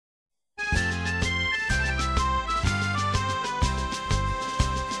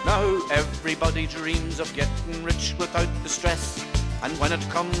Now everybody dreams of getting rich without the stress, and when it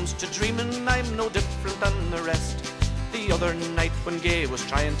comes to dreaming, I'm no different than the rest. The other night when Gay was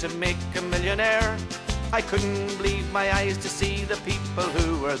trying to make a millionaire, I couldn't believe my eyes to see the people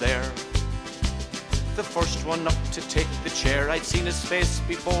who were there. The first one up to take the chair, I'd seen his face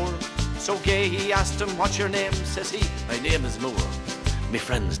before. So Gay, he asked him, "What's your name?" Says he, "My name is Moore. Me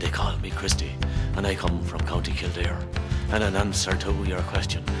friends, they call me Christy, and I come from County Kildare. And in answer to your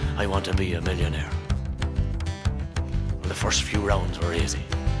question, I want to be a millionaire." Well, the first few rounds were easy,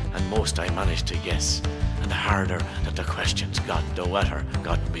 and most I managed to guess. And the harder that the questions got, the wetter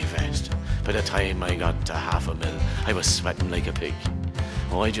got me vexed. By the time I got to $500,000, I was sweating like a pig.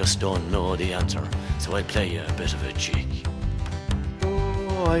 Oh, I just don't know the answer, so I'd play you a bit of a jig.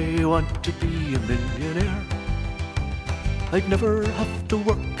 Oh, I want to be a millionaire. I'd never have to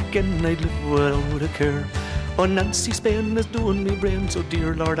work again, I'd live without a care. Oh, Nancy Spain is doing me brain, so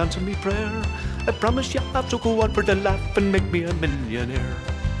dear Lord, answer me prayer. I promise you have to go on for the laugh and make me a millionaire.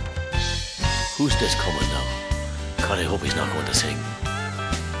 Who's this coming now? God, I hope he's not going to sing.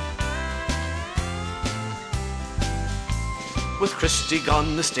 With Christy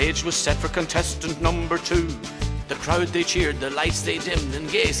gone, the stage was set for contestant number 2. The crowd, they cheered, the lights, they dimmed,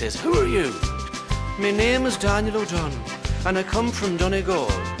 and Gay says, "Who are you?" "My name is Daniel O'Donnell, and I come from Donegal.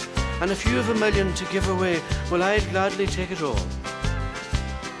 And if you have $1 million to give away, well, I'd gladly take it all."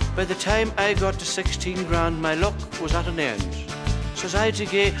 By the time I got to 16 grand, my luck was at an end. Says I to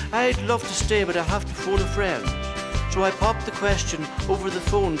Gay, "I'd love to stay, but I'll have to phone a friend." So I popped the question over the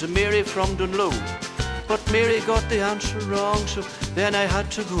phone to Mary from Dunlow. But Mary got the answer wrong, so then I had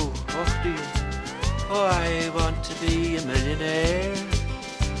to go. Oh dear. Oh, I want to be a millionaire.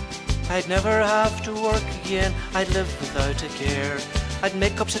 I'd never have to work again, I'd live without a care. I'd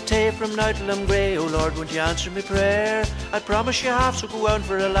make cups of tea from now till I'm grey. Oh Lord, won't you answer me prayer? I promise you have to go out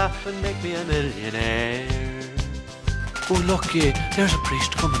for a laugh and make me a millionaire. Oh look, yeah, there's a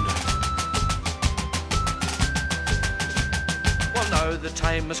priest coming now. Well, now the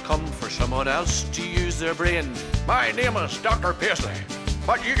time has come for someone else to use their brain. My name is Dr. Paisley,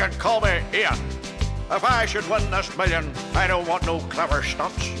 but you can call me Ian. If I should win this $1 million, I don't want no clever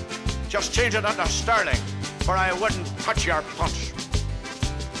stunts. Just change it into sterling, for I wouldn't touch your punch.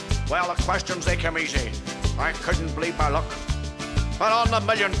 Well, the questions, they came easy. I couldn't believe my luck. But on the $1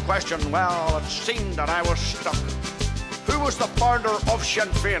 million question, well, it seemed that I was stuck. Who was the founder of Sinn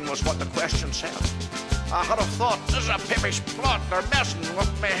Féin was what the question said. I had a thought, this is a pippish plot, they're messing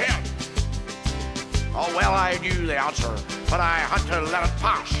with my head. Oh, well, I knew the answer, but I had to let it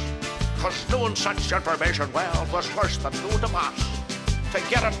pass. 'Cause knowing such information, well, was worse than knowing the mass. To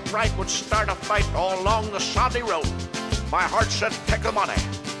get it right would start a fight all along the sandy road. My heart said take the money,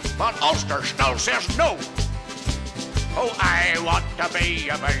 but Ulster still says no. Oh, I want to be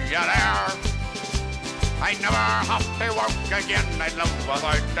a millionaire. I'd never have to work again, I'd live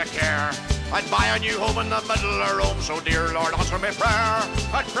without a care. I'd buy a new home in the middle of Rome, so dear Lord, answer me prayer.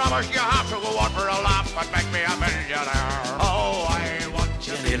 I'd promise you have to go on for a laugh and make me a millionaire. Oh, I want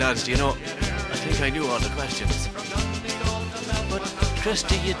to Jenny, lads, do you know, I think I knew all the questions. But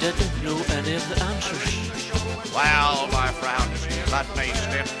Christy, you didn't know any of the answers. Well, my friend, let me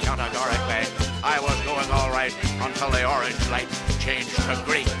state categorically, I was going all right until the orange light changed to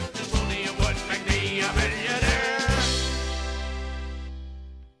green.